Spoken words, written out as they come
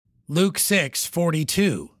Luke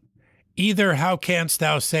 6:42. Either how canst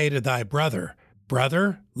thou say to thy brother,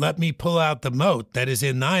 Brother, let me pull out the mote that is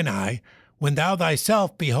in thine eye, when thou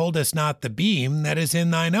thyself beholdest not the beam that is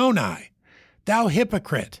in thine own eye? Thou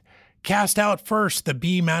hypocrite, cast out first the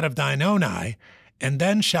beam out of thine own eye, and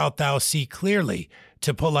then shalt thou see clearly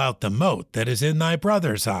to pull out the mote that is in thy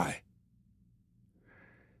brother's eye.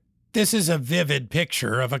 This is a vivid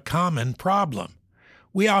picture of a common problem.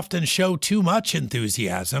 We often show too much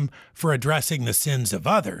enthusiasm for addressing the sins of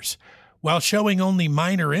others, while showing only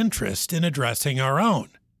minor interest in addressing our own.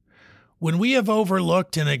 When we have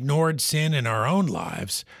overlooked and ignored sin in our own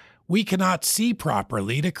lives, we cannot see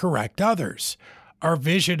properly to correct others. Our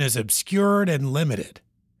vision is obscured and limited.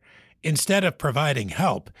 Instead of providing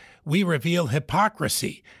help, we reveal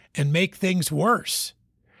hypocrisy and make things worse.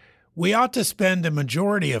 We ought to spend a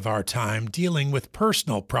majority of our time dealing with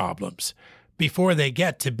personal problems before they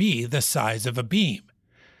get to be the size of a beam.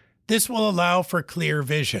 This will allow for clear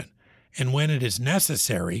vision, and when it is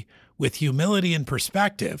necessary, with humility and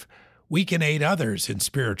perspective, we can aid others in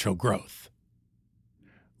spiritual growth.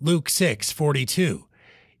 Luke 6:42.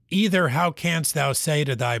 Either how canst thou say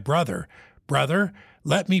to thy brother, Brother,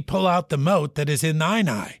 let me pull out the mote that is in thine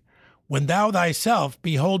eye, when thou thyself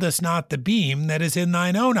beholdest not the beam that is in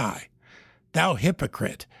thine own eye? Thou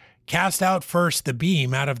hypocrite, cast out first the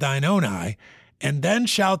beam out of thine own eye, and then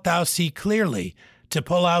shalt thou see clearly to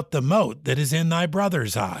pull out the mote that is in thy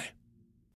brother's eye.